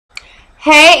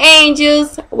Hey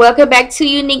angels, welcome back to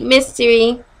Unique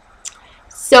Mystery.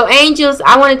 So angels,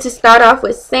 I wanted to start off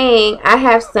with saying I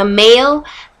have some mail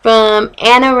from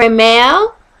Anna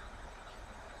Ramel.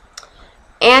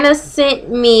 Anna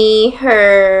sent me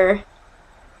her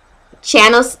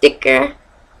channel sticker.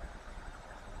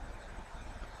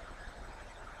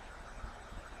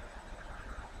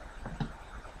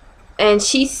 And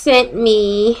she sent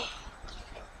me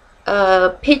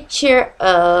a picture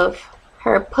of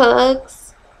her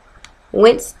pugs,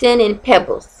 Winston and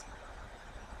Pebbles.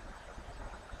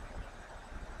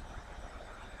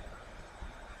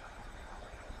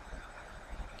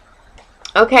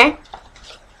 Okay?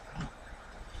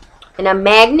 And a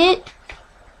magnet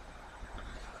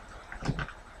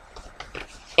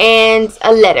and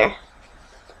a letter.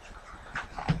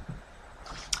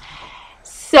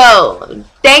 So,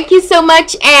 thank you so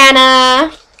much,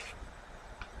 Anna.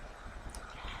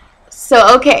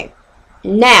 So, okay.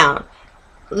 Now,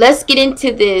 let's get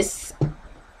into this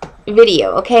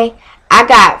video, okay? I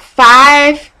got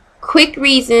 5 quick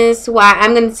reasons why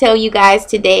I'm going to tell you guys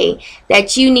today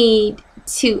that you need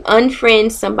to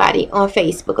unfriend somebody on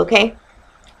Facebook, okay?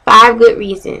 5 good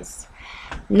reasons.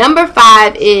 Number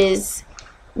 5 is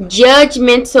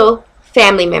judgmental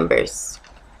family members.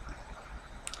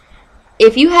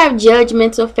 If you have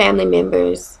judgmental family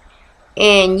members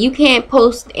and you can't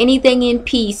post anything in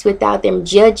peace without them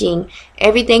judging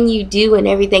everything you do and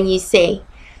everything you say,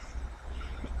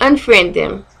 unfriend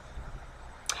them.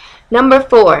 Number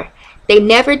 4, they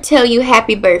never tell you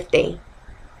happy birthday.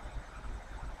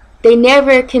 They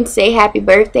never can say happy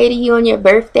birthday to you on your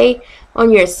birthday,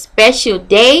 on your special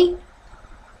day.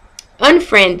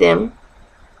 Unfriend them.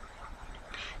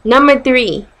 Number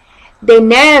 3, they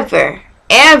never,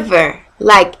 ever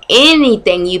like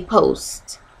anything you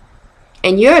post.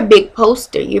 And you're a big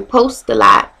poster. You post a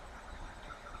lot.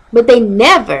 But they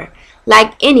never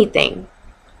like anything.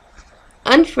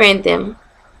 Unfriend them.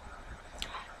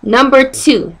 Number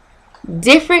 2,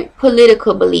 different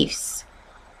political beliefs.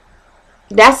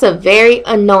 That's a very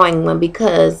annoying one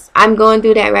because I'm going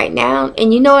through that right now.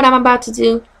 And you know what I'm about to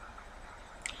do?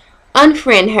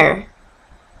 Unfriend her.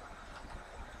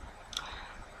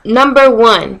 Number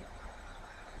 1,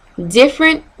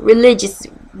 different religious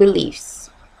beliefs.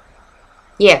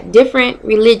 Yeah, different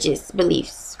religious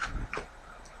beliefs.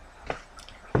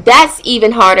 That's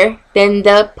even harder than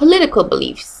the political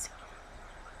beliefs.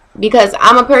 Because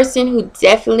I'm a person who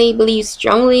definitely believes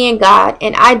strongly in God.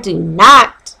 And I do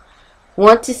not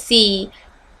want to see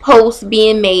posts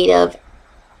being made of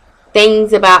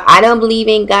things about I don't believe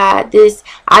in God this,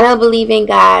 I don't believe in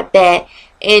God that.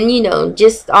 And you know,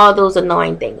 just all those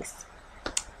annoying things.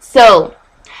 So,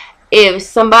 if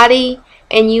somebody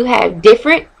and you have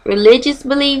different religious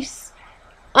beliefs,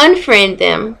 unfriend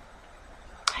them.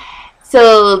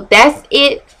 So that's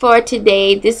it for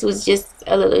today. This was just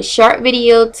a little short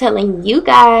video telling you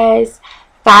guys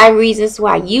 5 reasons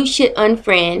why you should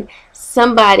unfriend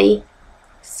somebody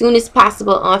as soon as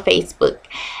possible on Facebook.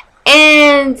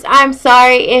 And I'm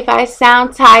sorry if I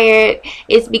sound tired.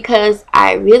 It's because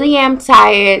I really am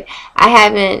tired. I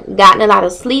haven't gotten a lot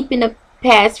of sleep in the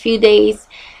past few days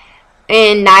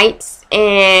and nights,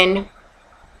 and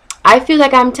I feel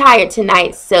like I'm tired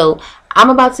tonight, so I'm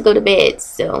about to go to bed.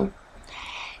 So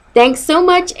thanks so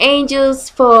much, angels,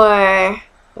 for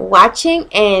watching,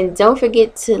 and don't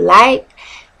forget to like,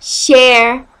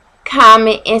 share,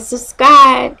 comment, and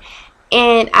subscribe,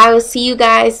 and I will see you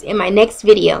guys in my next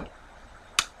video.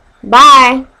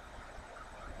 Bye.